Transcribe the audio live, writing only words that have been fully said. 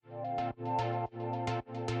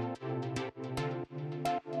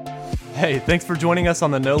Hey, thanks for joining us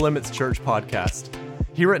on the No Limits Church podcast.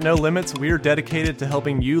 Here at No Limits, we are dedicated to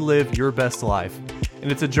helping you live your best life.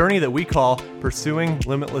 And it's a journey that we call Pursuing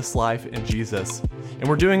Limitless Life in Jesus. And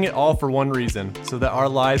we're doing it all for one reason, so that our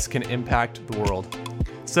lives can impact the world.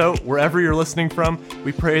 So, wherever you're listening from,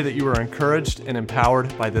 we pray that you are encouraged and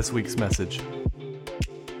empowered by this week's message.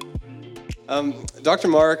 Dr.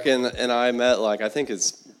 Mark and I met, I think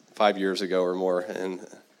it's 5 years ago or more, and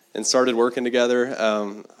started working together.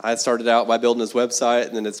 I started out by building his website,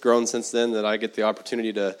 and then it's grown since then that I get the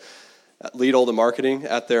opportunity to lead all the marketing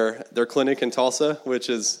at their clinic in Tulsa, which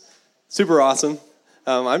is super awesome.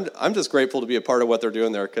 I'm just grateful to be a part of what they're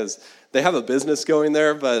doing there because they have a business going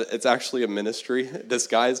there, but it's actually a ministry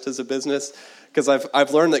disguised as a business. Because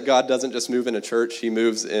I've learned that God doesn't just move in a church; He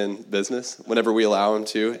moves in business whenever we allow Him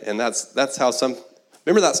to, and that's how some.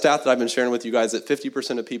 Remember that stat that I've been sharing with you guys that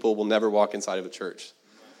 50% of people will never walk inside of a church.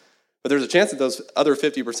 But there's a chance that those other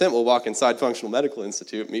 50% will walk inside Functional Medical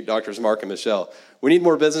Institute, meet Doctors Mark and Michelle. We need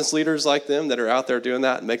more business leaders like them that are out there doing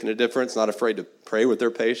that and making a difference, not afraid to pray with their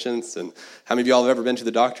patients. And how many of y'all have ever been to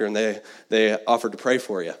the doctor and they offered to pray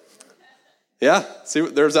for you? Yeah, see,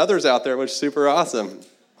 there's others out there, which is super awesome.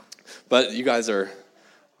 But you guys are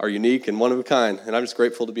unique and one of a kind, and I'm just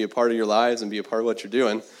grateful to be a part of your lives and be a part of what you're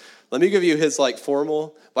doing. Let me give you his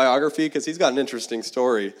formal biography because he's got an interesting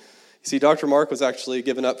story. You see, Dr. Mark was actually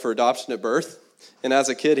given up for adoption at birth, and as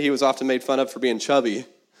a kid, he was often made fun of for being chubby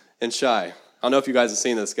and shy. I don't know if you guys have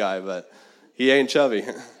seen this guy, but he ain't chubby.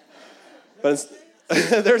 But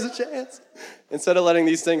there's a chance. Instead of letting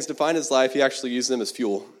these things define his life, he actually used them as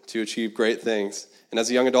fuel to achieve great things. And as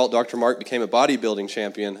a young adult, Dr. Mark became a bodybuilding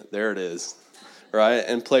champion. There it is, right?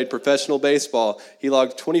 And played professional baseball. He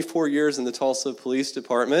logged 24 years in the Tulsa Police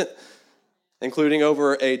Department, including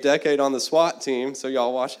over a decade on the SWAT team, so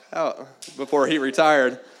y'all watch out, before he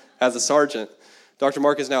retired as a sergeant. Dr.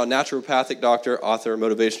 Mark is now a naturopathic doctor, author,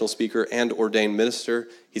 motivational speaker, and ordained minister.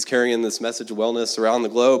 He's carrying this message of wellness around the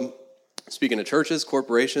globe, speaking to churches,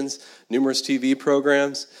 corporations, numerous TV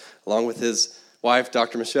programs, along with his wife,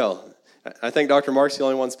 Dr. Michelle. I think Dr. Mark's the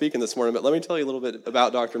only one speaking this morning, but let me tell you a little bit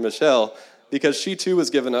about Dr. Michelle, because she too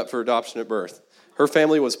was given up for adoption at birth. Her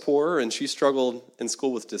family was poor, and she struggled in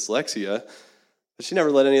school with dyslexia, but she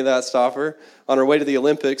never let any of that stop her. On her way to the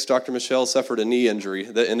Olympics, Dr. Michelle suffered a knee injury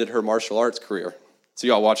that ended her martial arts career. So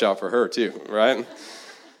y'all watch out for her too, right?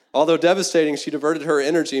 Although devastating, she diverted her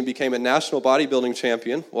energy and became a national bodybuilding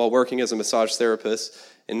champion while working as a massage therapist.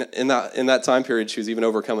 In that time period, she was even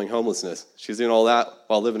overcoming homelessness. She was doing all that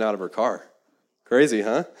while living out of her car. Crazy,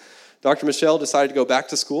 huh? Dr. Michelle decided to go back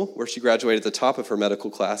to school, where she graduated at the top of her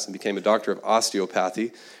medical class and became a doctor of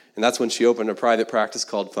osteopathy. And that's when she opened a private practice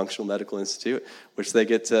called Functional Medical Institute, which they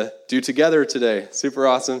get to do together today. Super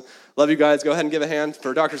awesome. Love you guys. Go ahead and give a hand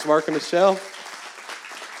for Drs. Mark and Michelle.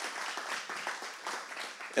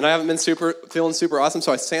 And I haven't been feeling super awesome,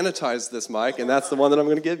 so I sanitized this mic, and that's the one that I'm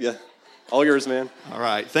going to give you. All yours, man. All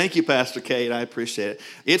right. Thank you, Pastor Kate. I appreciate it.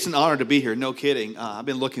 It's an honor to be here. No kidding. I've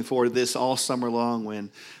been looking forward to this all summer long.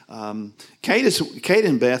 When Kate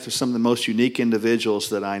and Beth are some of the most unique individuals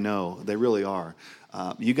that I know. They really are.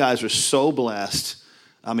 You guys are so blessed.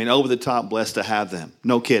 I mean, over the top blessed to have them.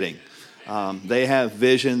 No kidding. They have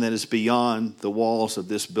vision that is beyond the walls of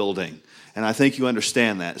this building. And I think you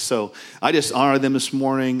understand that. So I just honor them this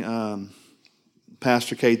morning.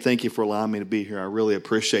 Pastor Kate, thank you for allowing me to be here. I really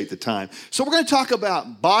appreciate the time. So we're going to talk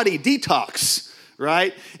about body detox,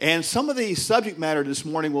 right? And some of the subject matter this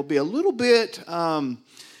morning will be a little bit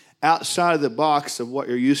outside of the box of what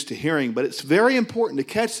you're used to hearing. But it's very important to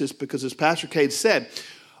catch this because, as Pastor Kate said,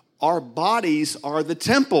 our bodies are the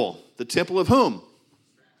temple. The temple of whom?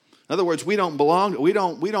 In other words, we don't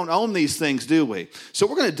own these things, do we? So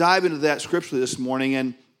we're going to dive into that scripturally this morning.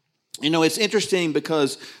 And you know, it's interesting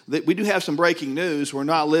because we do have some breaking news. We're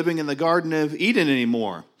not living in the Garden of Eden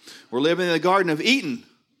anymore. We're living in the Garden of Eden.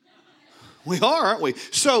 We are, aren't we?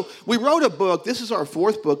 So we wrote a book. This is our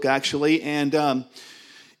fourth book, actually, and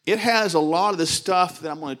it has a lot of the stuff that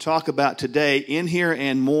I'm going to talk about today in here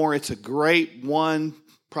and more. It's a great one,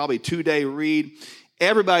 probably 2-day read.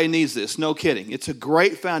 Everybody needs this, no kidding. It's a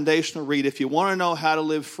great foundational read. If you want to know how to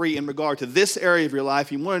live free in regard to this area of your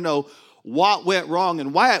life, you want to know what went wrong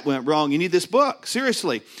and why it went wrong, you need this book,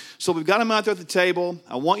 seriously. So we've got them out there at the table.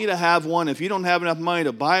 I want you to have one. If you don't have enough money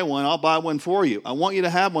to buy one, I'll buy one for you. I want you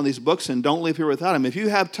to have one of these books and don't leave here without them. If you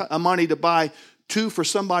have money to buy two for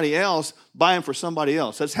somebody else, buy them for somebody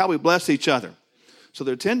else. That's how we bless each other. So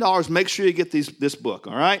they're $10. Make sure you get this book,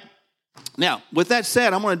 all right? Now, with that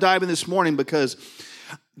said, I'm going to dive in this morning because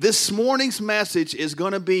this morning's message is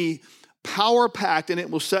going to be power-packed and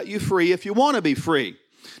it will set you free if you want to be free.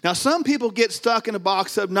 Now, some people get stuck in a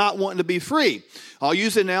box of not wanting to be free. I'll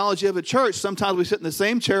use the analogy of a church. Sometimes we sit in the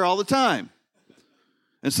same chair all the time.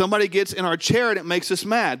 And somebody gets in our chair and it makes us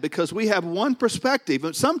mad because we have one perspective.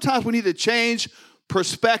 But sometimes we need to change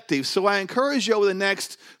perspective. So I encourage you over the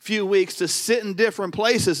next few weeks to sit in different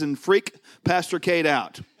places and freak Pastor Kate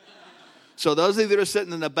out. So those of you that are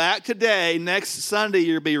sitting in the back today, next Sunday,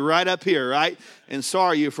 you'll be right up here, right? And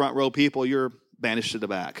sorry, you front row people, you're banished to the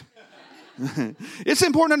back. It's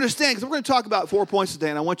important to understand, because we're going to talk about 4 points today,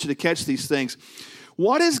 and I want you to catch these things.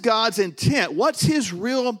 What is God's intent? What's his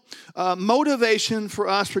real motivation for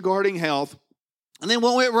us regarding health? And then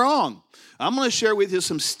what went wrong? I'm going to share with you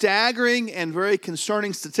some staggering and very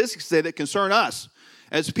concerning statistics today that concern us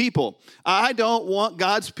as people. I don't want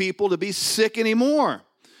God's people to be sick anymore.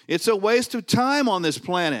 It's a waste of time on this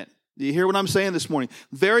planet. Do you hear what I'm saying this morning?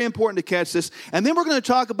 Very important to catch this. And then we're going to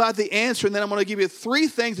talk about the answer, and then I'm going to give you 3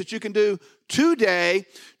 things that you can do today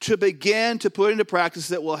to begin to put into practice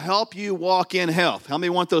that will help you walk in health. How many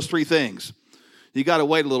want those 3 things? You got to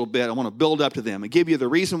wait a little bit. I want to build up to them and give you the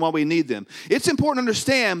reason why we need them. It's important to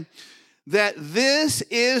understand that this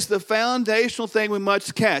is the foundational thing we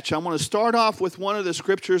must catch. I want to start off with one of the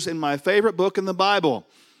scriptures in my favorite book in the Bible,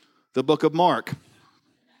 the book of Mark.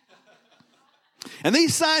 And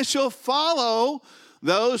these signs shall follow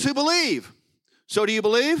those who believe. So do you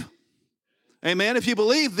believe? Amen. If you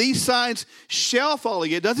believe, these signs shall follow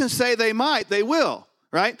you. It doesn't say they might, they will,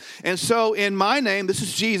 right? And so in my name, this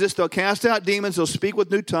is Jesus, they'll cast out demons, they'll speak with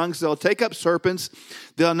new tongues, they'll take up serpents,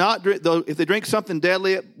 if they drink something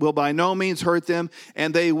deadly, it will by no means hurt them,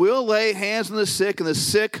 and they will lay hands on the sick, and the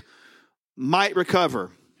sick might recover.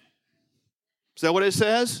 Is that what it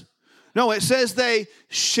says? No, it says they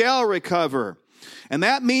shall recover. And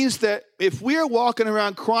that means that if we are walking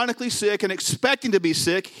around chronically sick and expecting to be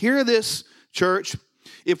sick, hear this, church.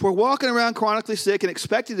 If we're walking around chronically sick and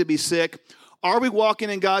expecting to be sick, are we walking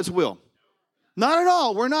in God's will? Not at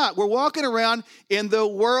all. We're not. We're walking around in the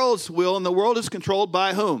world's will, and the world is controlled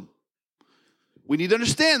by whom? We need to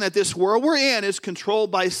understand that this world we're in is controlled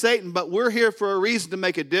by Satan, but we're here for a reason to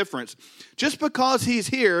make a difference. Just because he's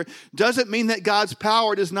here doesn't mean that God's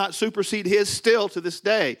power does not supersede his still to this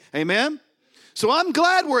day. Amen? So I'm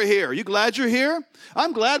glad we're here. Are you glad you're here?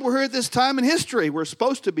 I'm glad we're here at this time in history. We're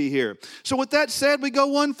supposed to be here. So with that said, we go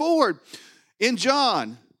one forward. In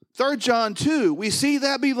John, 3 John 2, we see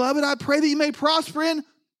that, beloved, I pray that you may prosper in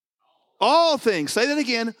all things. Say that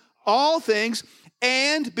again. All things,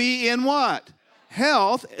 and be in what?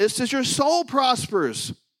 Health. It says your soul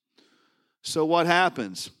prospers. So what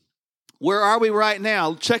happens? Where are we right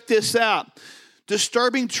now? Check this out.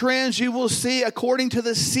 Disturbing trends you will see according to the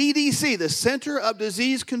CDC, the Center of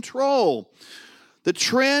Disease Control. The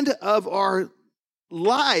trend of our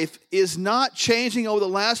life is not changing over the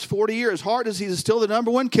last 40 years. Heart disease is still the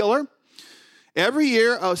number 1 killer. Every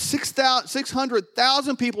year,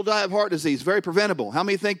 600,000 people die of heart disease. Very preventable. How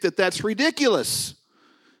many think that that's ridiculous?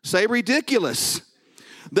 Say ridiculous.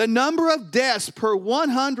 The number of deaths per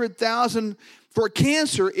 100,000 for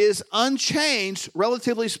cancer is unchanged,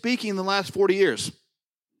 relatively speaking, in the last 40 years.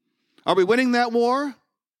 Are we winning that war?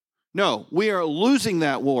 No, we are losing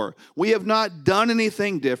that war. We have not done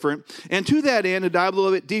anything different. And to that end, to dive a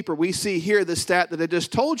little bit deeper, we see here the stat that I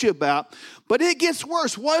just told you about. But it gets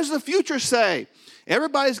worse. What does the future say?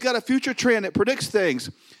 Everybody's got a future trend that predicts things.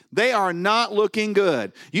 They are not looking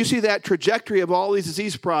good. You see that trajectory of all these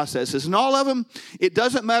disease processes. And all of them, it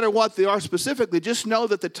doesn't matter what they are specifically. Just know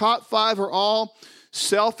that the top 5 are all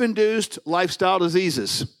self-induced lifestyle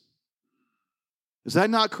diseases. Is that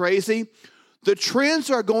not crazy? The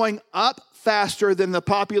trends are going up faster than the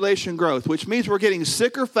population growth, which means we're getting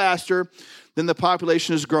sicker faster than the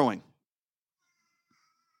population is growing.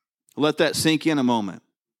 Let that sink in a moment.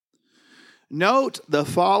 Note the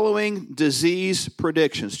following disease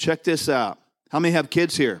predictions. Check this out. How many have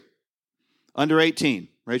kids here? Under 18.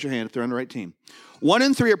 Raise your hand if they're under 18. 1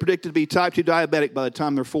 in 3 are predicted to be type 2 diabetic by the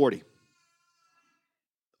time they're 40.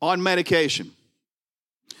 On medication.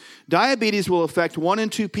 Diabetes will affect 1 in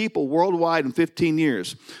 2 people worldwide in 15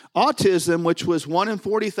 years. Autism, which was 1 in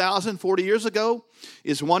 40,000 40 years ago,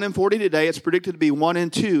 is 1 in 40 today. It's predicted to be 1 in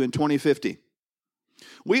 2 in 2050.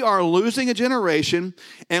 We are losing a generation,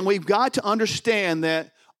 and we've got to understand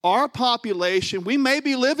that our population, we may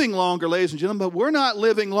be living longer, ladies and gentlemen, but we're not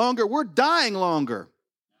living longer. We're dying longer.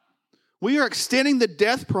 We are extending the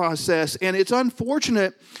death process, and it's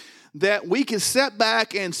unfortunate that we can sit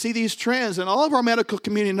back and see these trends, and all of our medical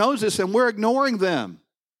community knows this, and we're ignoring them.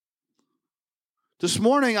 This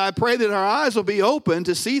morning, I pray that our eyes will be open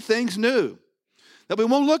to see things new. That we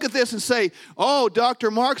won't look at this and say, oh,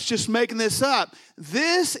 Dr. Mark's just making this up.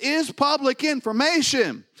 This is public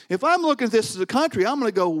information. If I'm looking at this as a country, I'm going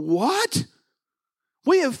to go, what?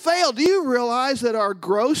 We have failed. Do you realize that our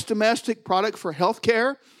gross domestic product for health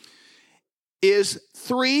care is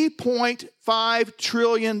 $3.5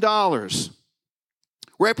 trillion,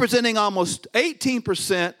 representing almost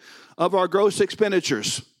 18% of our gross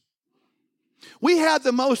expenditures? We have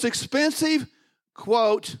the most expensive,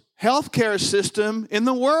 quote, healthcare system in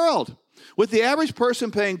the world, with the average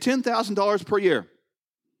person paying $10,000 per year.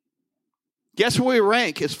 Guess where we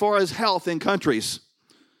rank as far as health in countries?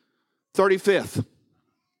 35th.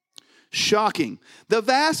 Shocking. The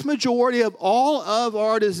vast majority of all of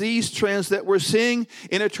our disease trends that we're seeing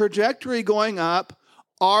in a trajectory going up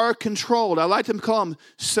are controlled. I like to call them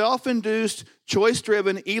self-induced,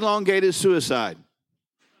 choice-driven, elongated suicide.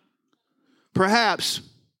 Perhaps,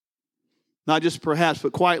 not just perhaps,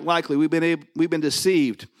 but quite likely, we've been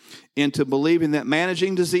deceived into believing that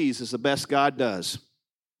managing disease is the best God does.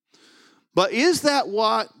 But is that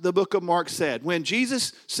what the book of Mark said? When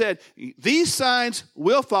Jesus said, these signs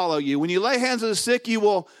will follow you. When you lay hands on the sick, you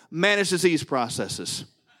will manage disease processes.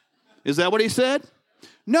 Is that what he said?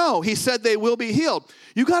 No, he said they will be healed.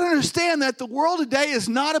 You got to understand that the world today is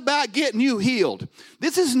not about getting you healed.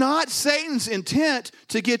 This is not Satan's intent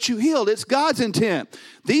to get you healed. It's God's intent.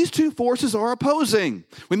 These two forces are opposing.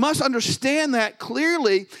 We must understand that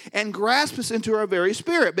clearly and grasp this into our very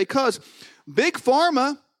spirit, because Big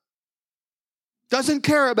Pharma doesn't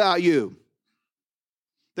care about you.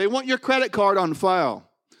 They want your credit card on file.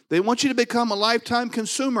 They want you to become a lifetime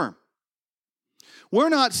consumer. We're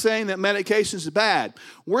not saying that medication is bad.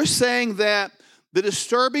 We're saying that the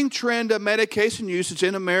disturbing trend of medication usage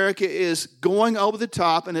in America is going over the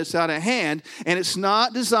top, and it's out of hand, and it's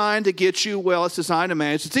not designed to get you well. It's designed to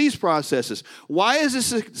manage disease processes. Why is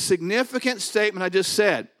this a significant statement I just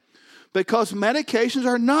said? Because medications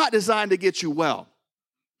are not designed to get you well.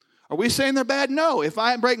 Are we saying they're bad? No. If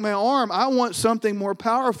I break my arm, I want something more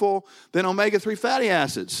powerful than omega-3 fatty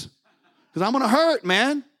acids, because I'm going to hurt,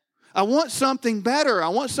 man. I want something better. I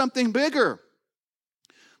want something bigger.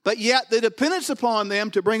 But yet the dependence upon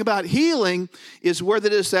them to bring about healing is where the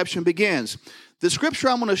deception begins. The scripture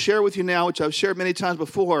I'm going to share with you now, which I've shared many times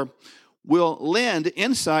before, will lend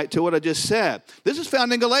insight to what I just said. This is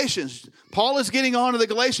found in Galatians. Paul is getting on to the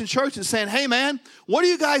Galatian church and saying, hey man, what are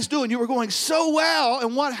you guys doing? You were going so well,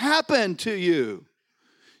 and what happened to you?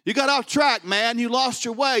 You got off track, man. You lost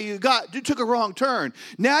your way. You took a wrong turn.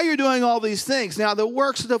 Now you're doing all these things. Now the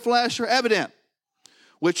works of the flesh are evident,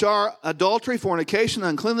 which are adultery, fornication,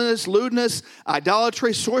 uncleanness, lewdness,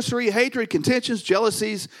 idolatry, sorcery, hatred, contentions,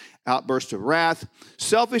 jealousies, outbursts of wrath,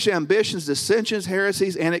 selfish ambitions, dissensions,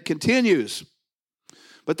 heresies, and it continues.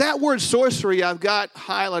 But that word sorcery I've got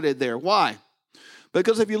highlighted there. Why?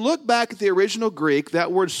 Because if you look back at the original Greek,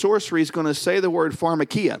 that word sorcery is going to say the word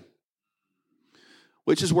pharmakia,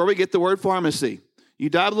 which is where we get the word pharmacy. You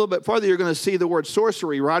dive a little bit further, you're going to see the word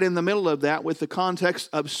sorcery right in the middle of that with the context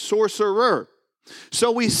of sorcerer.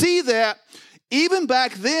 So we see that even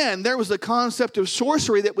back then, there was the concept of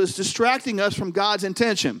sorcery that was distracting us from God's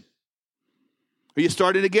intention. Are you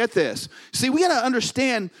starting to get this? See, we got to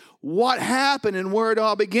understand what happened and where it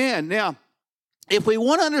all began. Now, if we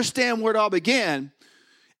want to understand where it all began,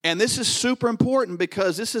 and this is super important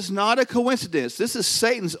because this is not a coincidence. This is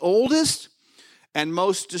Satan's oldest and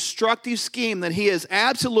most destructive scheme that he has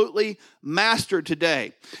absolutely mastered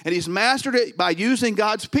today. And he's mastered it by using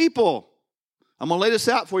God's people. I'm going to lay this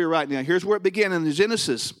out for you right now. Here's where it began in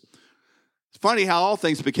Genesis. It's funny how all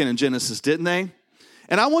things began in Genesis, didn't they?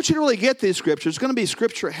 And I want you to really get these scriptures. It's going to be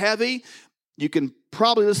scripture heavy. You can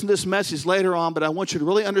probably listen to this message later on, but I want you to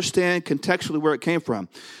really understand contextually where it came from.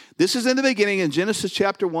 This is in the beginning in Genesis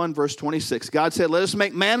chapter 1, verse 26. God said, let us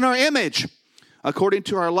make man in our image. According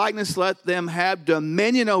to our likeness, let them have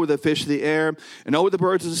dominion over the fish of the air, and over the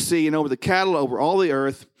birds of the sea, and over the cattle, over all the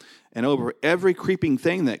earth, and over every creeping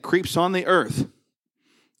thing that creeps on the earth.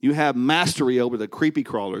 You have mastery over the creepy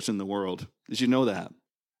crawlers in the world. Did you know that?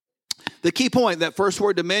 The key point, that first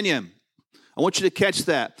word, dominion. I want you to catch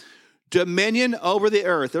that. Dominion over the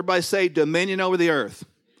earth. Everybody say dominion over the earth.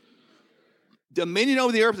 Dominion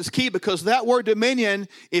over the earth is key because that word dominion,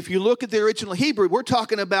 if you look at the original Hebrew, we're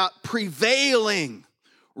talking about prevailing,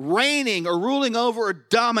 reigning, or ruling over, or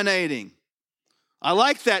dominating. I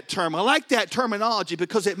like that term. I like that terminology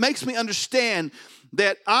because it makes me understand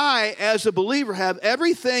that I, as a believer, have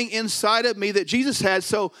everything inside of me that Jesus had.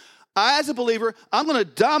 So I, as a believer, I'm going to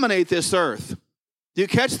dominate this earth. Do you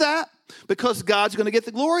catch that? Because God's going to get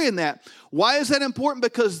the glory in that. Why is that important?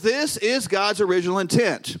 Because this is God's original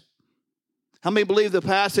intent. How many believe the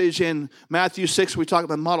passage in Matthew 6 we talk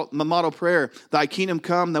about the model prayer, thy kingdom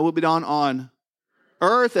come, thy will be done on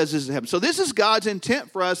earth as it is in heaven. So this is God's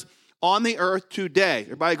intent for us on the earth today.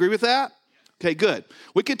 Everybody agree with that? Okay, good.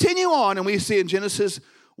 We continue on and we see in Genesis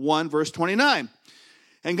 1 verse 29.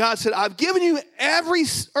 And God said, I've given you every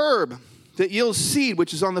herb that yields seed,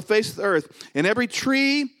 which is on the face of the earth, and every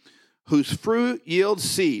tree whose fruit yields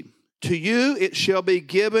seed. To you it shall be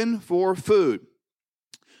given for food.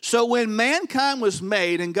 So when mankind was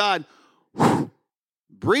made and God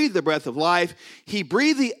breathed the breath of life, he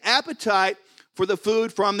breathed the appetite for the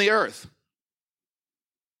food from the earth.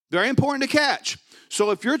 Very important to catch. So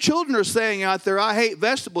if your children are saying out there, I hate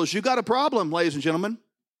vegetables, you got a problem, ladies and gentlemen.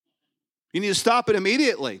 You need to stop it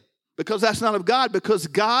immediately because that's not of God, because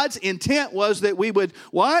God's intent was that we would,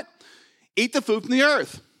 what? Eat the food from the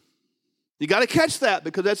earth. You got to catch that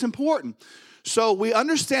because that's important. So we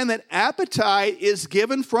understand that appetite is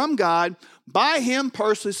given from God by Him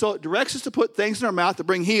personally, so it directs us to put things in our mouth to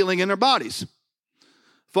bring healing in our bodies.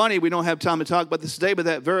 Funny, we don't have time to talk about this today, but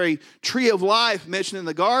that very tree of life mentioned in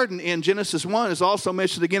the garden in Genesis 1 is also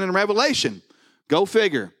mentioned again in Revelation. Go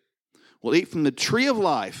figure. We'll eat from the tree of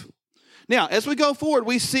life. Now, as we go forward,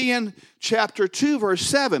 we see in chapter 2, verse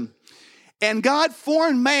 7, and God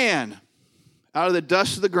formed man out of the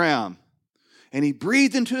dust of the ground, and He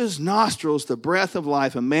breathed into his nostrils the breath of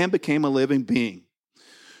life, and man became a living being.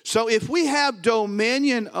 So if we have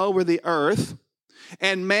dominion over the earth,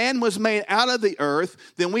 and man was made out of the earth,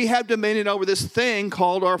 then we have dominion over this thing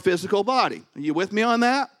called our physical body. Are you with me on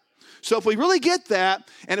that? So if we really get that,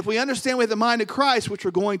 and if we understand we have the mind of Christ, which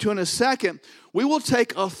we're going to in a second, we will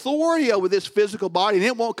take authority over this physical body, and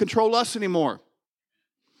it won't control us anymore.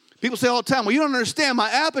 People say all the time, well, you don't understand my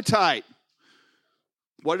appetite.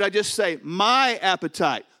 What did I just say? My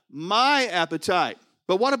appetite. My appetite.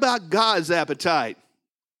 But what about God's appetite?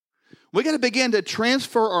 We got to begin to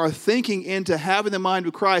transfer our thinking into having the mind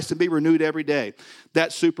of Christ and be renewed every day.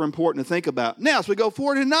 That's super important to think about. Now, as we go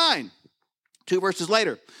forward in 9, 2 verses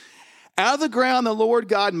later. Out of the ground the Lord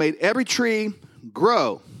God made every tree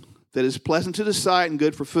grow that is pleasant to the sight and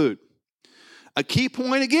good for food. A key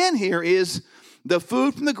point again here is the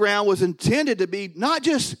food from the ground was intended to be not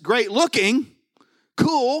just great looking,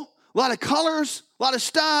 cool, a lot of colors, a lot of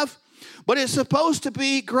stuff, but it's supposed to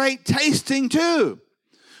be great tasting too.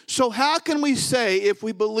 So how can we say, if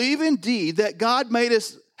we believe indeed that God made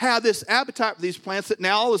us have this appetite for these plants, that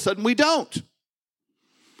now all of a sudden we don't?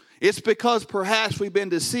 It's because perhaps we've been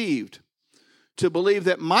deceived to believe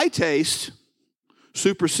that my taste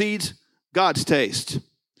supersedes God's taste.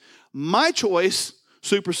 My choice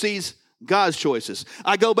supersedes God's choices.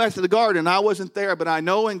 I go back to the garden. I wasn't there, but I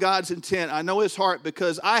know in God's intent. I know His heart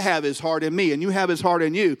because I have His heart in me, and you have His heart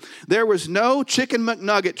in you. There was no Chicken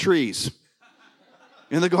McNugget trees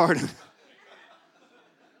in the garden.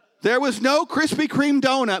 There was no Krispy Kreme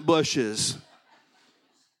donut bushes.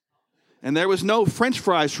 And there was no French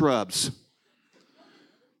fry shrubs.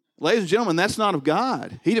 Ladies and gentlemen, that's not of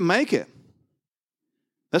God. He didn't make it.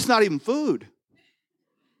 That's not even food.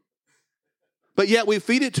 But yet we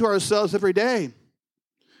feed it to ourselves every day.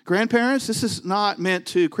 Grandparents, this is not meant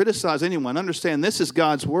to criticize anyone. Understand, this is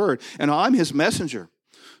God's word, and I'm His messenger.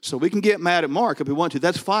 So we can get mad at Mark if we want to.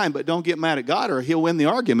 That's fine, but don't get mad at God or He'll win the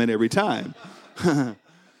argument every time. The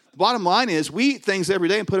bottom line is we eat things every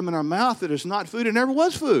day and put them in our mouth that is not food and never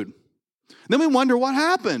was food. Then we wonder what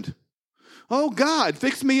happened. Oh, God,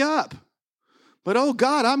 fix me up. But, oh,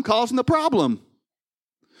 God, I'm causing the problem.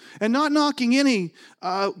 And not knocking any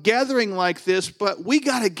gathering like this, but we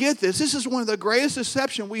got to get this. This is one of the greatest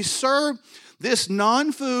deceptions. We serve this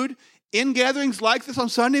non-food in gatherings like this on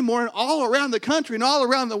Sunday morning all around the country and all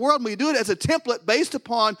around the world. And we do it as a template based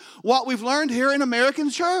upon what we've learned here in American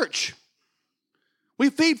church. We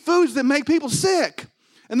feed foods that make people sick.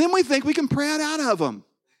 And then we think we can pray it out of them.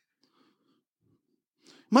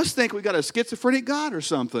 Must think we got a schizophrenic God or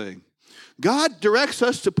something. God directs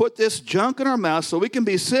us to put this junk in our mouth so we can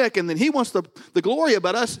be sick, and then He wants the glory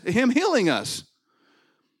about us, Him healing us.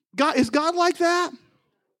 God, is God like that?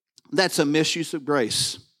 That's a misuse of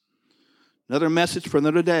grace. Another message for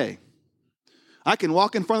another day. I can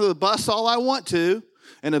walk in front of the bus all I want to,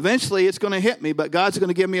 and eventually it's going to hit me, but God's going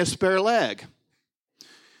to give me a spare leg.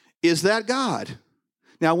 Is that God?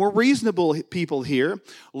 Now, we're reasonable people here.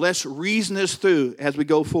 Let's reason this through as we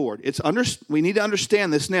go forward. We need to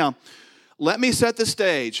understand this. Now, let me set the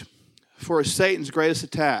stage for Satan's greatest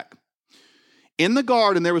attack. In the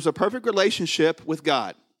garden, there was a perfect relationship with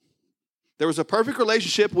God. There was a perfect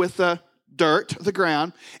relationship with the dirt, the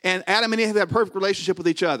ground, and Adam and Eve had a perfect relationship with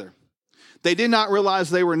each other. They did not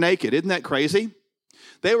realize they were naked. Isn't that crazy?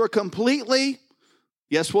 They were completely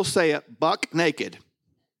Yes, we'll say it, buck naked.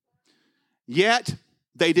 Yet,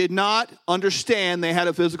 they did not understand they had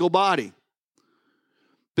a physical body.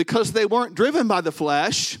 Because they weren't driven by the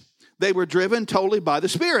flesh, they were driven totally by the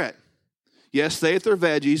Spirit. Yes, they ate their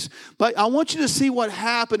veggies, but I want you to see what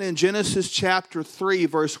happened in Genesis chapter 3,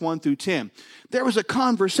 verse 1 through 10. There was a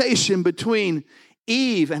conversation between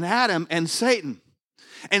Eve and Adam and Satan.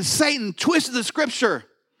 And Satan twisted the scripture.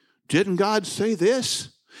 Didn't God say this?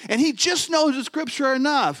 And he just knows the scripture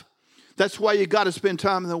enough. That's why you got to spend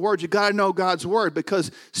time in the Word. You got to know God's Word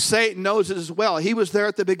because Satan knows it as well. He was there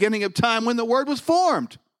at the beginning of time when the Word was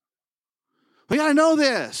formed. We got to know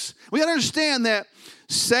this. We got to understand that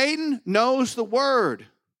Satan knows the Word.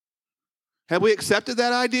 Have we accepted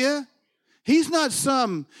that idea? He's not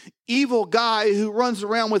some evil guy who runs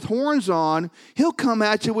around with horns on. He'll come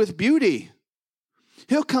at you with beauty.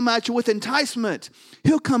 He'll come at you with enticement.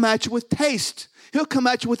 He'll come at you with taste. He'll come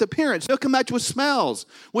at you with appearance. He'll come at you with smells,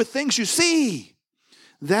 with things you see.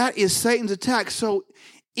 That is Satan's attack. So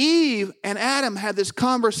Eve and Adam had this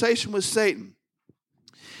conversation with Satan.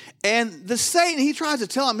 And the Satan, he tries to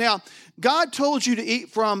tell him, now, God told you to eat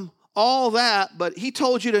from all that, but he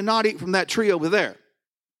told you to not eat from that tree over there.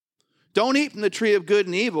 Don't eat from the tree of good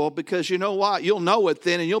and evil because you know what? You'll know it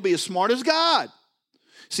then and you'll be as smart as God.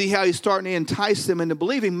 See how he's starting to entice them into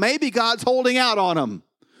believing maybe God's holding out on them.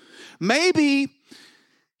 Maybe,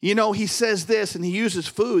 he says this and he uses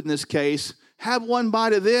food in this case. Have one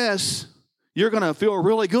bite of this. You're going to feel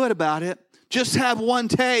really good about it. Just have one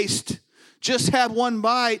taste. Just have one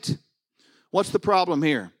bite. What's the problem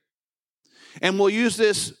here? And we'll use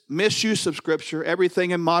this misuse of Scripture,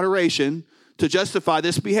 everything in moderation, to justify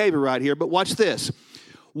this behavior right here. But watch this.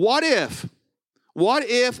 What if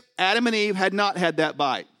Adam and Eve had not had that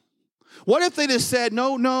bite? What if they just said,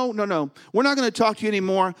 no, we're not going to talk to you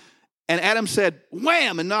anymore. And Adam said,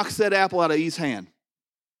 wham, and knocks that apple out of Eve's hand.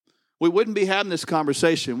 We wouldn't be having this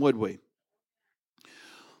conversation, would we?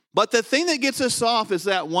 But the thing that gets us off is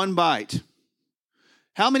that one bite.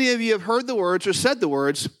 How many of you have heard the words or said the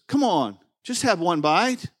words, come on, just have one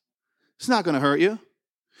bite. It's not going to hurt you.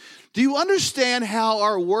 Do you understand how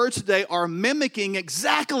our words today are mimicking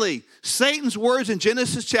exactly Satan's words in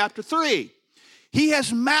Genesis chapter 3? He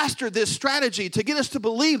has mastered this strategy to get us to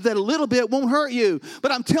believe that a little bit won't hurt you.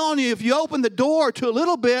 But I'm telling you, if you open the door to a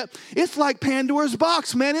little bit, it's like Pandora's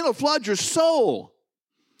box, man. It'll flood your soul.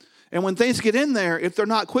 And when things get in there, if they're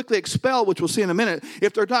not quickly expelled, which we'll see in a minute,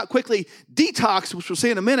 if they're not quickly detoxed, which we'll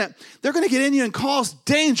see in a minute, they're going to get in you and cause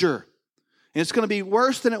danger. And it's going to be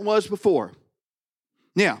worse than it was before.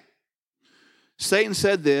 Now, Satan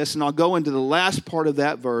said this, and I'll go into the last part of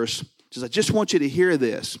that verse, because I just want you to hear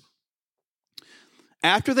this.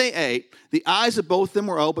 After they ate, the eyes of both of them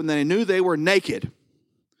were open, and they knew they were naked.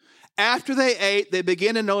 After they ate, they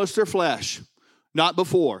began to notice their flesh. Not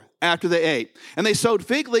before, after they ate. And they sewed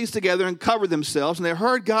fig leaves together and covered themselves, and they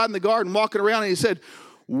heard God in the garden walking around, and he said,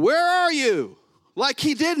 where are you? Like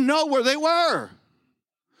he didn't know where they were.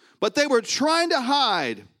 But they were trying to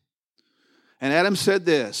hide. And Adam said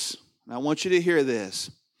this, and I want you to hear this.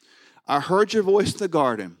 I heard your voice in the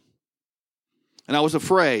garden, and I was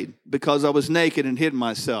afraid because I was naked and hid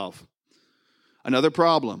myself. Another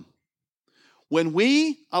problem. When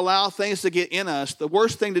we allow things to get in us, the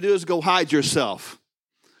worst thing to do is go hide yourself.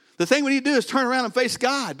 The thing we need to do is turn around and face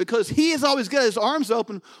God because he has always got his arms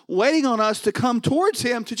open waiting on us to come towards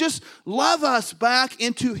him to just love us back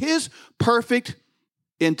into his perfect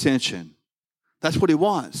intention. That's what he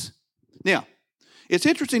wants. Now, it's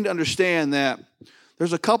interesting to understand that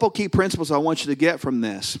there's a couple key principles I want you to get from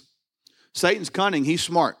this. Satan's cunning. He's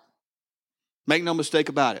smart. Make no mistake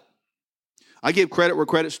about it. I give credit where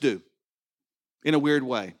credit's due in a weird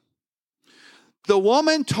way. The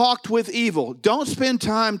woman talked with evil. Don't spend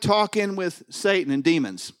time talking with Satan and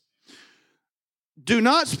demons. Do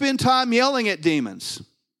not spend time yelling at demons.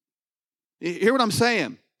 You hear what I'm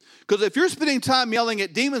saying? Because if you're spending time yelling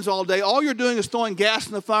at demons all day, all you're doing is throwing gas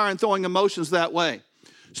in the fire and throwing emotions that way.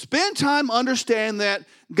 Spend time understanding that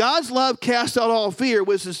God's love casts out all fear,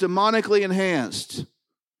 which is demonically enhanced.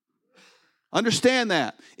 Understand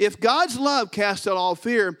that. If God's love casts out all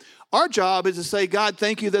fear, our job is to say, God,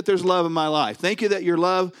 thank you that there's love in my life. Thank you that your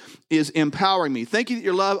love is empowering me. Thank you that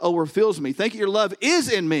your love overfills me. Thank you your love is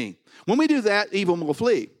in me. When we do that, evil will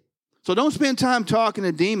flee. So don't spend time talking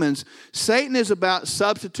to demons. Satan is about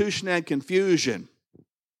substitution and confusion.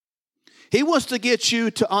 He wants to get you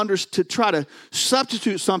to try to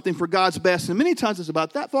substitute something for God's best. And many times it's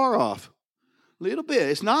about that far off. A little bit.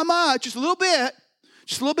 It's not much, just a little bit.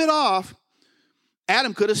 Just a little bit off.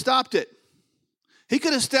 Adam could have stopped it. He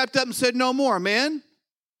could have stepped up and said, no more, man.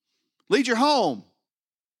 Lead your home.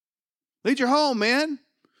 Lead your home, man.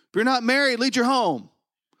 If you're not married, lead your home.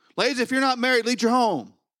 Ladies, if you're not married, lead your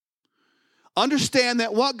home. Understand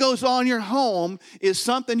that what goes on in your home is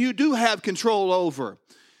something you do have control over.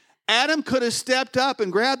 Adam could have stepped up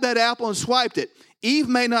and grabbed that apple and swiped it. Eve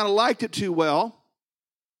may not have liked it too well,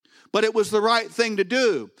 but it was the right thing to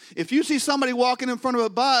do. If you see somebody walking in front of a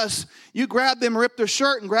bus, you grab them, rip their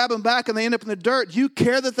shirt, and grab them back, and they end up in the dirt. Do you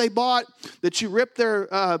care that you ripped their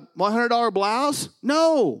 $100 blouse?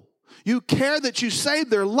 No. You care that you saved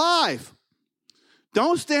their life.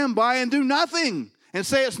 Don't stand by and do nothing and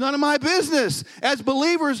say it's none of my business. As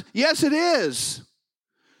believers, yes, it is.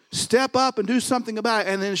 Step up and do something about it.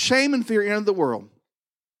 And then shame and fear enter the world.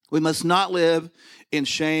 We must not live in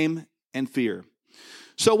shame and fear.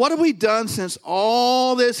 So what have we done since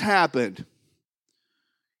all this happened?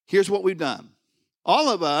 Here's what we've done. All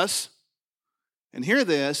of us, and hear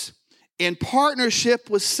this, in partnership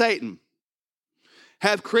with Satan,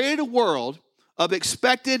 have created a world of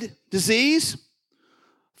expected disease,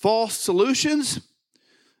 false solutions,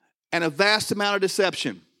 and a vast amount of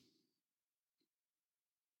deception.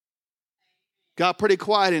 Got pretty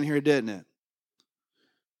quiet in here, didn't it?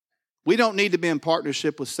 We don't need to be in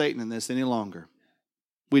partnership with Satan in this any longer.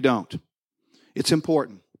 We don't. It's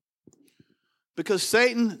important. Because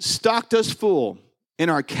Satan stocked us full in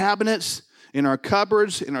our cabinets, in our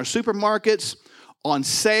cupboards, in our supermarkets, on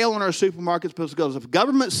sale in our supermarkets because of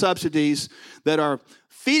government subsidies that are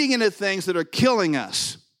feeding into things that are killing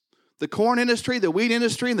us. The corn industry, the wheat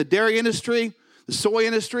industry, and the dairy industry, the soy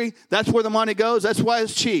industry, that's where the money goes. That's why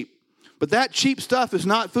it's cheap. But that cheap stuff is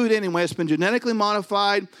not food anyway. It's been genetically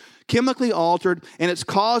modified, chemically altered, and it's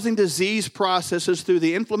causing disease processes through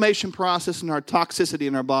the inflammation process and our toxicity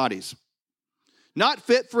in our bodies. Not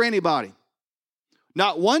fit for anybody.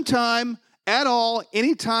 Not one time at all,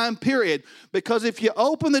 any time, period. Because if you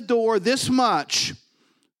open the door this much,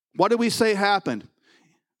 what do we say happened?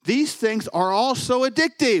 These things are also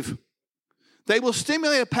addictive. They will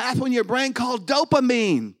stimulate a pathway in your brain called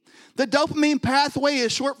dopamine. The dopamine pathway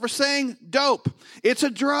is short for saying dope. It's a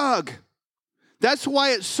drug. That's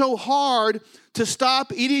why it's so hard to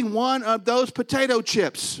stop eating one of those potato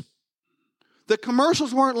chips. The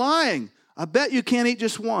commercials weren't lying. I bet you can't eat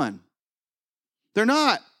just one. They're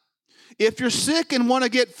not. If you're sick and want to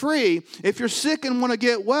get free, if you're sick and want to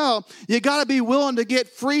get well, you got to be willing to get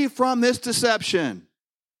free from this deception.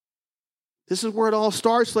 This is where it all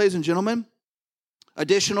starts, ladies and gentlemen.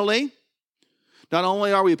 Additionally, not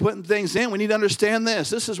only are we putting things in, we need to understand this.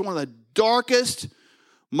 This is one of the darkest,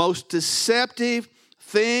 most deceptive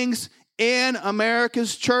things in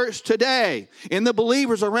America's church today, in the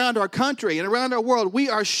believers around our country and around our world. We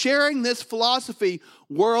are sharing this philosophy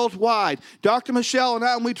worldwide. Dr. Michelle and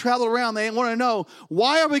I, when we travel around, they want to know,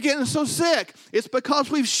 why are we getting so sick? It's because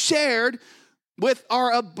we've shared with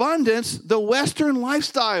our abundance the Western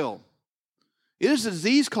lifestyle. It is a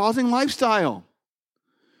disease-causing lifestyle.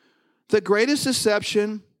 The greatest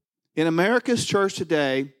deception in America's church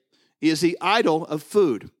today is the idol of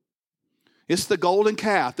food. It's the golden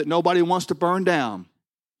calf that nobody wants to burn down.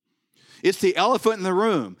 It's the elephant in the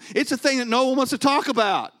room. It's the thing that no one wants to talk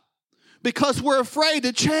about because we're afraid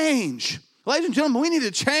to change. Ladies and gentlemen, we need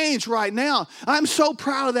to change right now. I'm so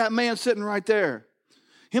proud of that man sitting right there.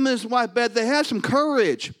 Him and his wife, Beth, they had some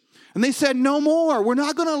courage. And they said, no more. We're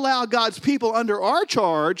not going to allow God's people under our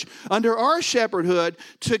charge, under our shepherdhood,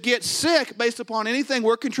 to get sick based upon anything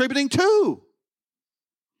we're contributing to.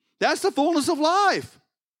 That's the fullness of life.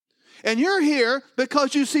 And you're here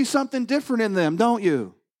because you see something different in them, don't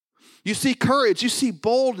you? You see courage. You see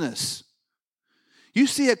boldness. You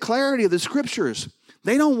see a clarity of the Scriptures.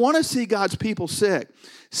 They don't want to see God's people sick.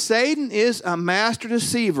 Satan is a master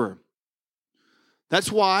deceiver. That's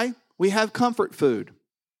why we have comfort food.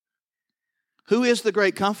 Who is the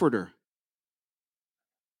great comforter?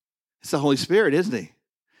 It's the Holy Spirit, isn't he?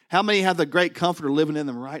 How many have the great comforter living in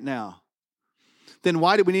them right now? Then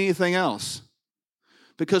why do we need anything else?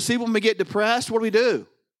 Because see, when we get depressed, what do?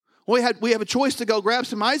 We have a choice to go grab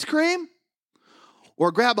some ice cream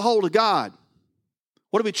or grab a hold of God.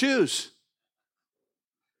 What do we choose?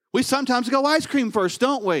 We sometimes go ice cream first,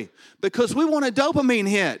 don't we? Because we want a dopamine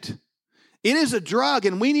hit. It is a drug,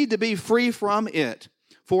 and we need to be free from it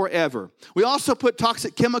forever. We also put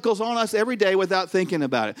toxic chemicals on us every day without thinking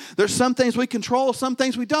about it. There's some things we control, some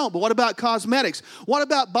things we don't. But what about cosmetics? What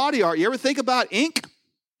about body art? You ever think about ink?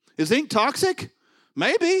 Is ink toxic?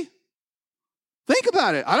 Maybe. Think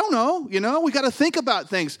about it. I don't know. We got to think about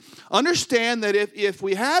things. Understand that if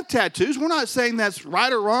we have tattoos, we're not saying that's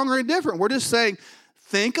right or wrong or indifferent. We're just saying,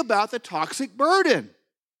 think about the toxic burden.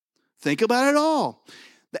 Think about it all.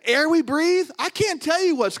 The air we breathe, I can't tell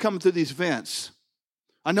you what's coming through these vents.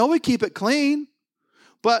 I know we keep it clean,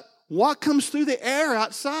 But what comes through the air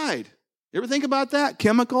outside? You ever think about that?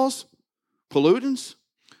 Chemicals, pollutants,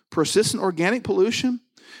 persistent organic pollution,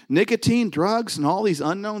 nicotine, drugs, and all these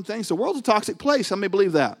unknown things. The world's a toxic place. How many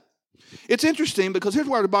believe that? It's interesting because here's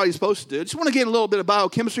what our body's supposed to do. I just want to get a little bit of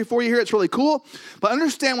biochemistry for you here. It's really cool. But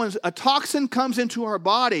understand when a toxin comes into our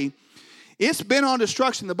body, it's been on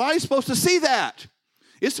destruction. The body's supposed to see that.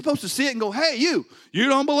 It's supposed to see it and go, hey, you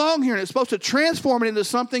don't belong here. And it's supposed to transform it into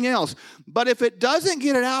something else. But if it doesn't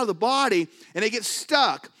get it out of the body and it gets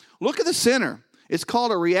stuck, look at the center. It's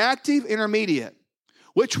called a reactive intermediate,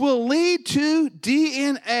 which will lead to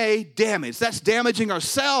DNA damage. That's damaging our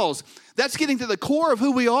cells. That's getting to the core of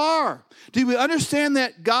who we are. Do we understand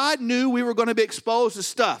that God knew we were going to be exposed to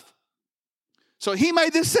stuff? So he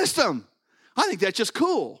made this system. I think that's just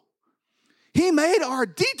cool. He made our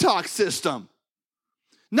detox system.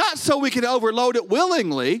 Not so we could overload it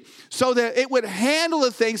willingly, so that it would handle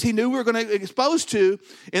the things he knew we were going to be exposed to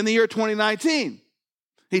in the year 2019.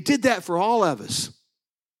 He did that for all of us.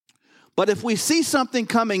 But if we see something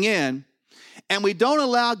coming in and we don't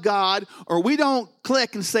allow God, or we don't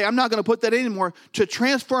click and say, I'm not going to put that in anymore, to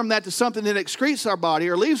transform that to something that excretes our body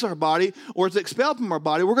or leaves our body or is expelled from our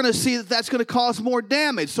body, we're going to see that that's going to cause more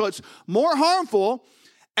damage. So it's more harmful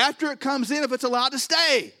after it comes in if it's allowed to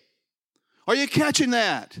stay. Are you catching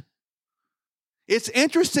that? It's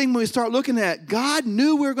interesting when we start looking at it. God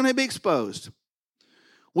knew we were going to be exposed.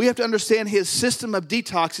 We have to understand his system of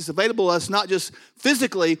detox is available to us not just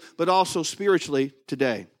physically, but also spiritually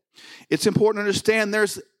today. It's important to understand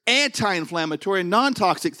there's anti-inflammatory and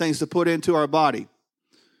non-toxic things to put into our body.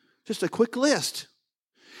 Just a quick list.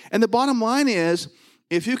 And the bottom line is,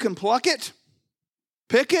 if you can pluck it,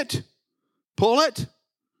 pick it, pull it,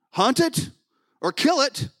 hunt it, or kill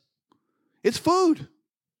it, it's food.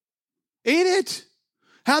 Eat it.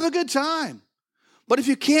 Have a good time. But if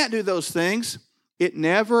you can't do those things, it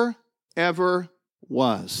never, ever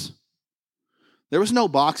was. There was no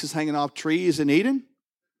boxes hanging off trees in Eden.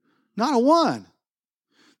 Not a one.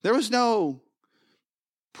 There was no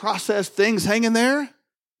processed things hanging there.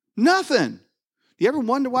 Nothing. Do you ever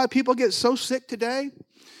wonder why people get so sick today?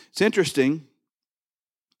 It's interesting.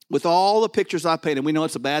 With all the pictures I painted, we know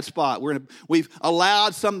it's a bad spot. We've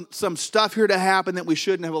allowed some stuff here to happen that we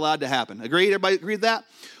shouldn't have allowed to happen. Agreed? Everybody agree with that?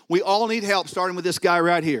 We all need help, starting with this guy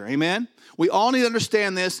right here. Amen? We all need to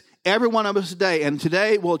understand this, every one of us today. And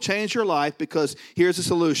today will change your life because here's the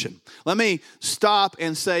solution. Let me stop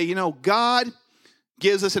and say, God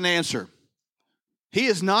gives us an answer. He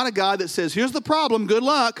is not a God that says, here's the problem, good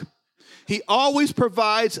luck. He always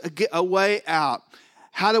provides a way out.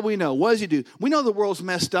 How do we know? What does he do? We know the world's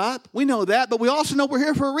messed up. We know that, but we also know we're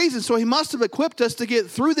here for a reason. So he must have equipped us to get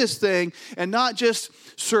through this thing and not just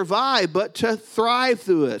survive, but to thrive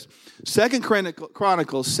through it. 2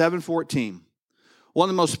 Chronicles 7:14. One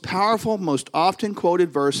of the most powerful, most often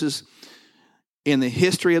quoted verses in the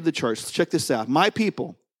history of the church. Check this out. My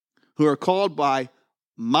people who are called by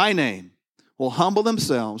my name will humble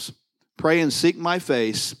themselves, pray and seek my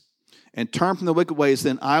face, and turn from the wicked ways.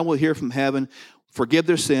 Then I will hear from heaven, forgive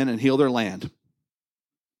their sin, and heal their land.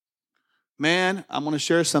 Man, I'm going to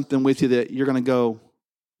share something with you that you're going to go,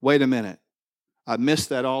 wait a minute. I missed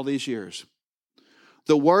that all these years.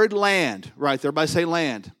 The word land, right there, everybody say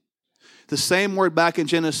land. The same word back in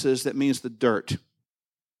Genesis that means the dirt.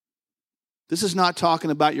 This is not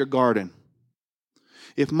talking about your garden.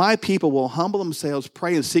 If my people will humble themselves,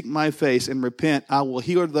 pray and seek my face and repent, I will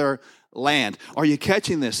heal their land. Are you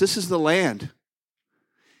catching this? This is the land.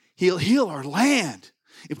 He'll heal our land.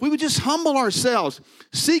 If we would just humble ourselves,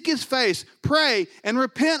 seek his face, pray, and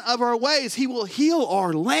repent of our ways, he will heal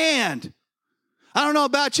our land. I don't know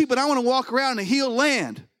about you, but I want to walk around and heal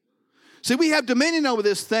land. See, we have dominion over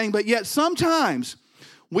this thing, but yet sometimes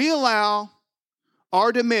we allow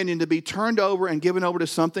our dominion to be turned over and given over to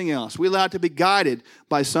something else. We allow it to be guided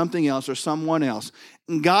by something else or someone else.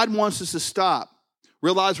 And God wants us to stop,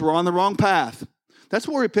 realize we're on the wrong path. That's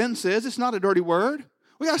what repentance is. It's not a dirty word.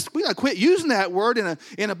 We got to quit using that word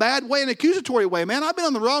in a bad way, an accusatory way. Man, I've been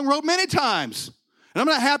on the wrong road many times, and I'm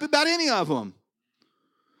not happy about any of them.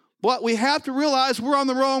 But we have to realize we're on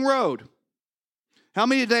the wrong road. How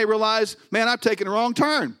many today realize, man, I've taken a wrong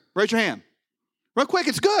turn? Raise your hand. Real quick,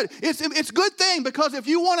 it's good. It's a good thing, because if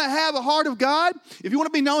you want to have a heart of God, if you want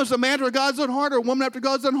to be known as a man after God's own heart or a woman after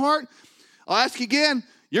God's own heart, I'll ask you again,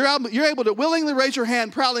 you're able to willingly raise your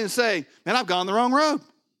hand proudly and say, man, I've gone the wrong road.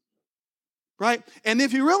 Right? And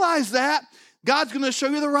if you realize that, God's going to show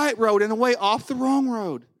you the right road and a way off the wrong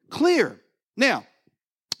road. Clear. Now,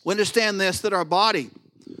 we understand this, that our body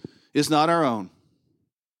is not our own.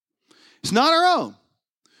 It's not our own.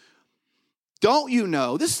 Don't you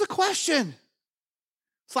know? This is the question.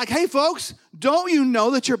 It's like, hey, folks, don't you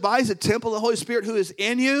know that your body is a temple of the Holy Spirit who is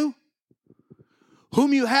in you,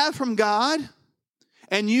 whom you have from God,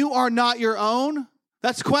 and you are not your own?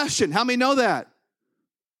 That's the question. How many know that?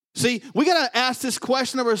 See, we got to ask this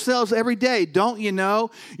question of ourselves every day. Don't you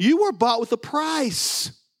know? You were bought with a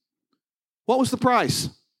price. What was the price?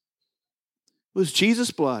 It was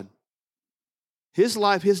Jesus' blood. His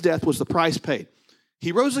life, his death was the price paid.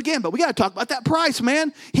 He rose again, but we got to talk about that price,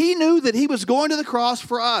 man. He knew that he was going to the cross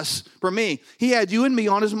for us, for me. He had you and me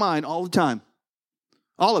on his mind all the time.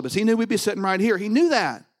 All of us. He knew we'd be sitting right here. He knew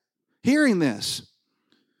that, hearing this.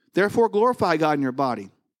 Therefore, glorify God in your body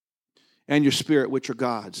and your spirit, which are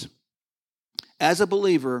God's. As a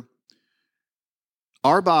believer,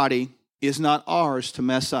 our body is not ours to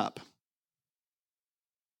mess up.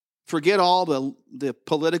 Forget all the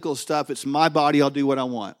political stuff. It's my body. I'll do what I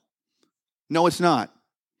want. No, it's not.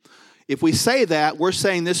 If we say that, we're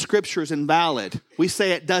saying this scripture is invalid. We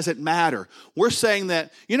say it doesn't matter. We're saying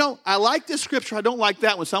that, I like this scripture. I don't like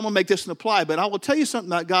that one, so I'm going to make this an apply. But I will tell you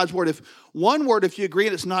something about God's word. If one word, if you agree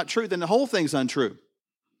and it's not true, then the whole thing's untrue.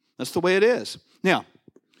 That's the way it is. Now,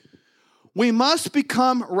 we must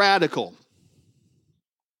become radical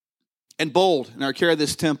and bold in our care of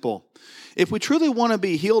this temple. If we truly want to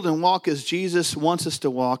be healed and walk as Jesus wants us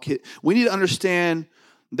to walk, we need to understand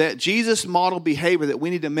that Jesus modeled behavior that we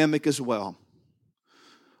need to mimic as well.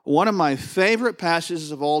 One of my favorite passages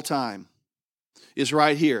of all time is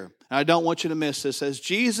right here. And I don't want you to miss this. As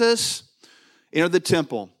Jesus entered the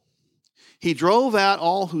temple, he drove out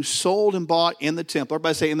all who sold and bought in the temple.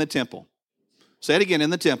 Everybody say in the temple. Say it again, in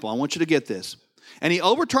the temple. I want you to get this. And he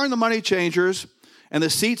overturned the money changers and the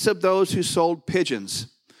seats of those who sold pigeons.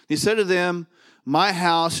 He said to them, my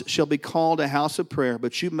house shall be called a house of prayer,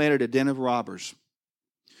 but you made it a den of robbers.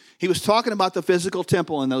 He was talking about the physical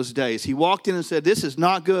temple in those days. He walked in and said, this is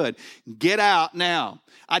not good. Get out now.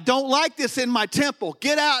 I don't like this in my temple.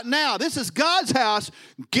 Get out now. This is God's house.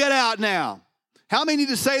 Get out now. How many need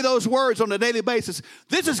to say those words on a daily basis?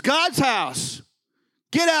 This is God's house.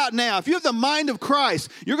 Get out now. If you have the mind of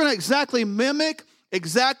Christ, you're going to exactly mimic,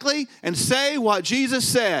 and say what Jesus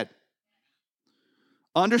said.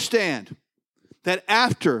 Understand that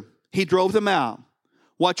after he drove them out,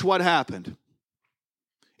 watch what happened.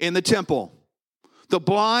 In the temple, the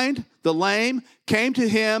blind, the lame came to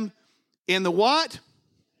him in the what?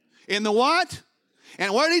 In the what?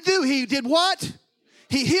 And what did he do? He did what?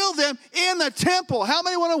 He healed them in the temple. How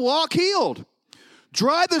many want to walk healed?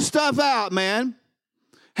 Drive the stuff out, man.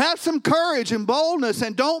 Have some courage and boldness,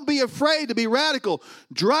 and don't be afraid to be radical.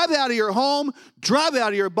 Drive it out of your home, drive it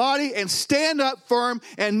out of your body, and stand up firm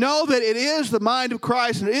and know that it is the mind of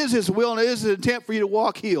Christ, and it is his will, and it is his intent for you to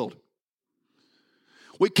walk healed.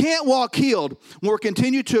 We can't walk healed when we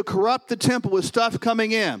continue to corrupt the temple with stuff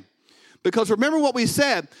coming in. Because remember what we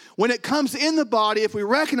said, when it comes in the body, if we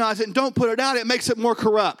recognize it and don't put it out, it makes it more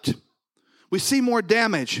corrupt. We see more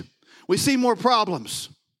damage. We see more problems.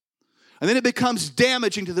 And then it becomes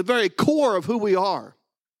damaging to the very core of who we are.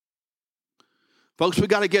 Folks, we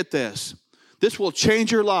got to get this. This will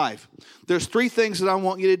change your life. There's 3 things that I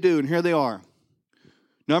want you to do, and here they are.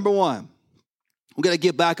 Number 1, we've got to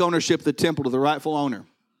give back ownership of the temple to the rightful owner.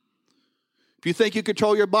 If you think you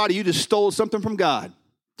control your body, you just stole something from God.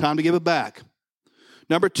 Time to give it back.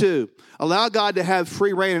 Number 2, allow God to have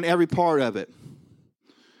free reign in every part of it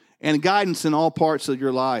and guidance in all parts of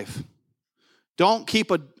your life. Don't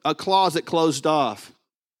keep a closet closed off.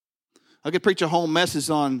 I could preach a whole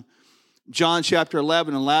message on John chapter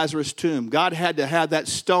 11 and Lazarus' tomb. God had to have that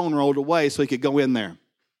stone rolled away so he could go in there.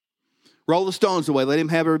 Roll the stones away. Let him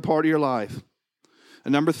have every part of your life.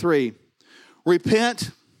 And number 3,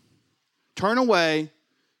 repent, turn away,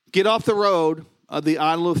 get off the road of the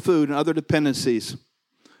idol of food and other dependencies,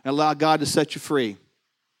 and allow God to set you free.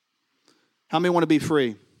 How many want to be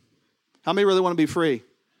free? How many really want to be free?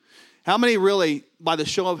 How many really, by the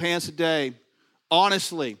show of hands today,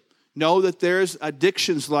 honestly know that there's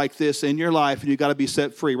addictions like this in your life and you've got to be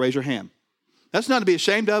set free? Raise your hand. That's not to be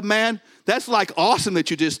ashamed of, man. That's like awesome that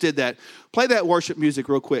you just did that. Play that worship music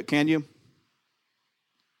real quick, can you?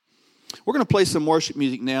 We're going to play some worship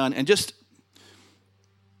music now, and just,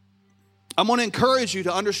 I'm going to encourage you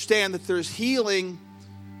to understand that there's healing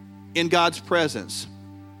in God's presence.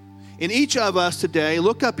 In each of us today,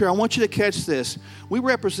 look up here, I want you to catch this. We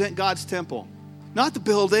represent God's temple. Not the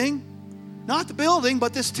building,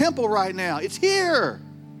 but this temple right now. It's here.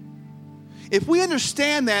 If we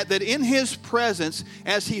understand that in his presence,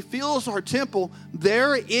 as he fills our temple,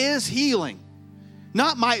 there is healing.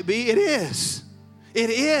 Not might be, it is. It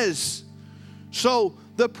is. So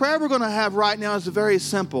the prayer we're going to have right now is very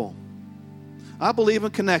simple. I believe in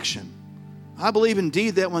connection. I believe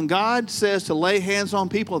indeed that when God says to lay hands on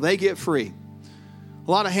people, they get free.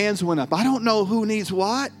 A lot of hands went up. I don't know who needs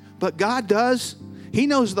what, but God does. He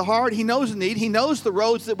knows the heart. He knows the need. He knows the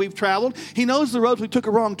roads that we've traveled. He knows the roads we took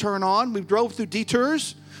a wrong turn on. We drove through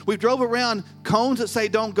detours. We drove around cones that say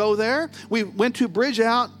don't go there. We went to bridge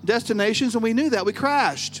out destinations, and we knew that. We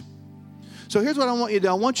crashed. So here's what I want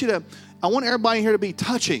you to do. I want everybody here to be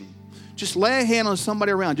touching. Just lay a hand on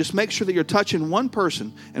somebody around. Just make sure that you're touching one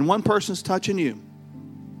person, and one person's touching you.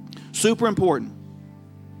 Super important.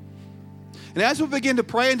 And as we begin to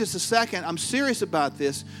pray in just a second, I'm serious about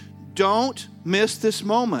this. Don't miss this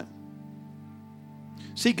moment.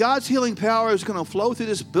 See, God's healing power is going to flow through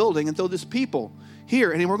this building and through this people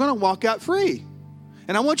here, and we're going to walk out free.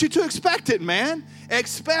 And I want you to expect it, man.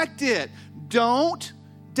 Expect it. Don't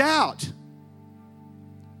doubt.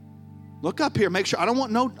 Look up here. Make sure. I don't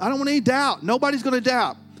want any doubt. Nobody's going to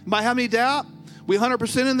doubt. Anybody have any doubt? We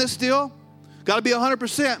 100% in this still? Got to be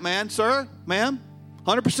 100%, man, sir, ma'am.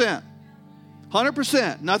 100%.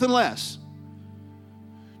 100%. Nothing less.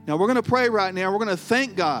 Now, we're going to pray right now. We're going to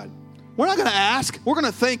thank God. We're not going to ask. We're going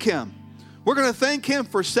to thank Him. We're going to thank Him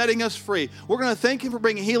for setting us free. We're going to thank Him for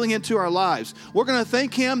bringing healing into our lives. We're going to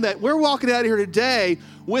thank Him that we're walking out of here today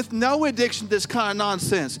with no addiction to this kind of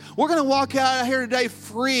nonsense. We're going to walk out of here today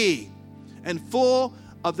free and full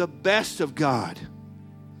of the best of God.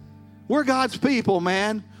 We're God's people,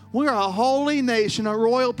 man. We're a holy nation, a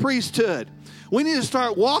royal priesthood. We need to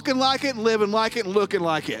start walking like it and living like it and looking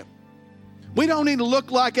like it. We don't need to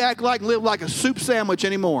look like, act like, and live like a soup sandwich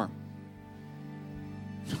anymore.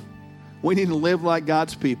 We need to live like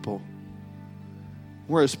God's people.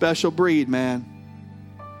 We're a special breed, man.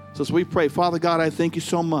 So as we pray, Father God, I thank you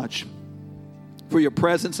so much for your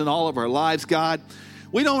presence in all of our lives, God.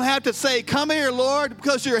 We don't have to say, come here, Lord,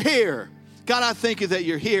 because you're here. God, I thank you that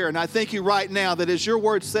you're here. And I thank you right now that as your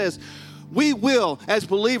word says, we will, as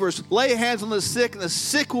believers, lay hands on the sick, and the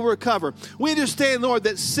sick will recover. We understand, Lord,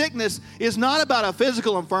 that sickness is not about a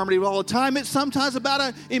physical infirmity all the time. It's sometimes about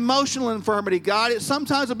an emotional infirmity, God. It's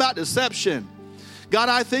sometimes about deception. God,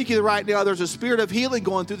 I thank you right now there's a spirit of healing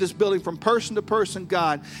going through this building from person to person,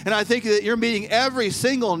 God. And I thank you that you're meeting every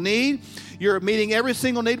single need. You're meeting every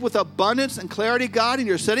single need with abundance and clarity, God, and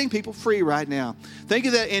you're setting people free right now. Thank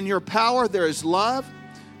you that in your power there is love.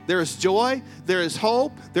 There is joy, there is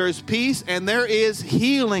hope, there is peace, and there is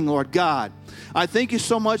healing, Lord God. I thank you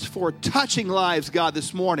so much for touching lives, God,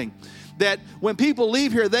 this morning. That when people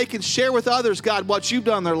leave here, they can share with others, God, what you've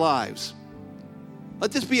done in their lives.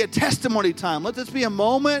 Let this be a testimony time. Let this be a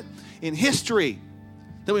moment in history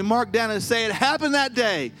that we mark down and say, it happened that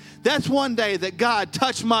day. That's one day that God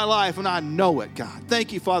touched my life, and I know it, God.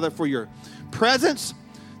 Thank you, Father, for your presence.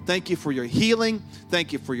 Thank you for your healing.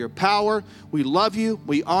 Thank you for your power. We love you.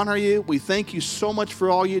 We honor you. We thank you so much for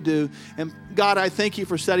all you do. And God, I thank you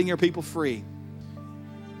for setting your people free.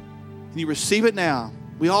 And you receive it now.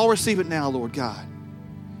 We all receive it now, Lord God.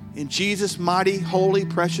 In Jesus' mighty, holy,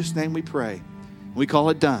 precious name we pray. We call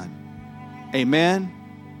it done. Amen,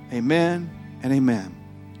 amen, and amen.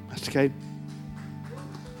 Pastor Kate.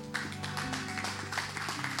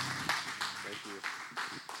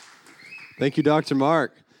 Thank you, Dr.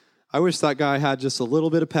 Mark. I wish that guy had just a little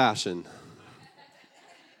bit of passion.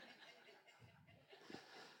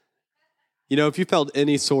 You know, if you felt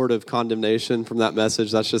any sort of condemnation from that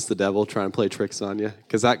message, that's just the devil trying to play tricks on you.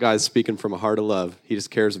 Because that guy's speaking from a heart of love. He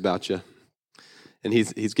just cares about you. And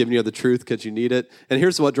he's giving you the truth because you need it. And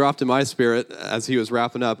here's what dropped in my spirit as he was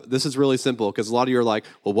wrapping up. This is really simple because a lot of you are like,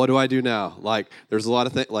 well, what do I do now? Like, there's a lot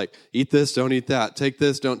of things like, eat this, don't eat that. Take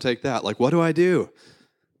this, don't take that. Like, what do I do?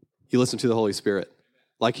 You listen to the Holy Spirit.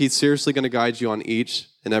 Like, he's seriously going to guide you on each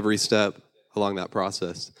and every step along that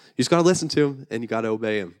process. You just got to listen to him, and you got to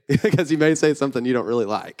obey him. Because he may say something you don't really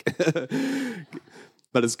like.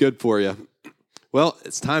 But it's good for you. Well,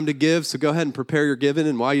 it's time to give, so go ahead and prepare your giving.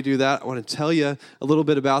 And while you do that, I want to tell you a little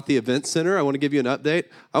bit about the Event Center. I want to give you an update.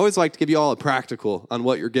 I always like to give you all a practical on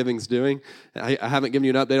what your giving's doing. I haven't given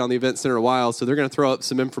you an update on the Event Center in a while, so they're going to throw up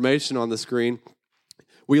some information on the screen.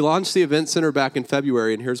 We launched the Event Center back in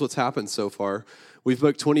February, and here's what's happened so far. We've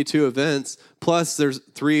booked 22 events, plus there's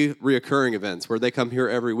 3 reoccurring events where they come here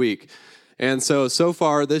every week. And so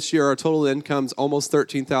far this year, our total income's almost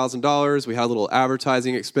 $13,000. We had a little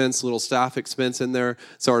advertising expense, a little staff expense in there.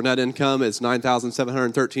 So our net income is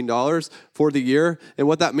 $9,713 for the year. And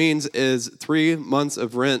what that means is 3 months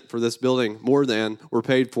of rent for this building, more than were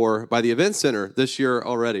paid for by the Event Center this year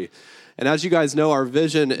already. And as you guys know, our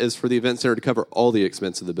vision is for the Event Center to cover all the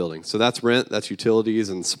expense of the building. So that's rent, that's utilities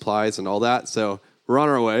and supplies and all that. So we're on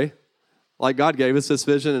our way. Like, God gave us this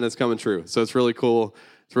vision, and it's coming true. So it's really cool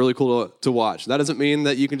It's really cool to watch. That doesn't mean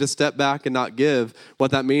that you can just step back and not give.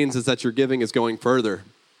 What that means is that your giving is going further,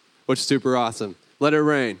 which is super awesome. Let it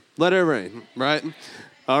rain. Let it rain, right?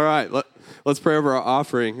 All right, let's pray over our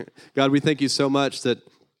offering. God, we thank you so much that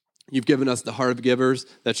you've given us the heart of givers,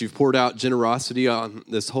 that you've poured out generosity on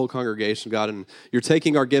this whole congregation, God, and you're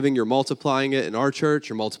taking our giving, you're multiplying it in our church,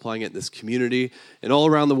 you're multiplying it in this community, and all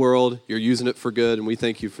around the world, you're using it for good, and we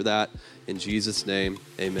thank you for that. In Jesus' name,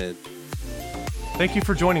 amen. Thank you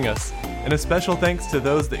for joining us, and a special thanks to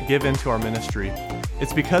those that give into our ministry.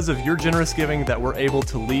 It's because of your generous giving that we're able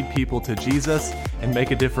to lead people to Jesus and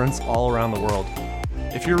make a difference all around the world.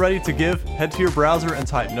 If you're ready to give, head to your browser and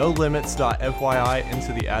type nolimits.fyi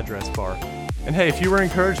into the address bar. And hey, if you were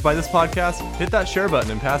encouraged by this podcast, hit that share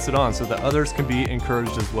button and pass it on so that others can be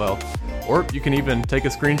encouraged as well. Or you can even take a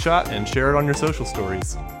screenshot and share it on your social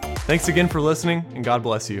stories. Thanks again for listening, and God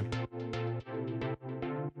bless you.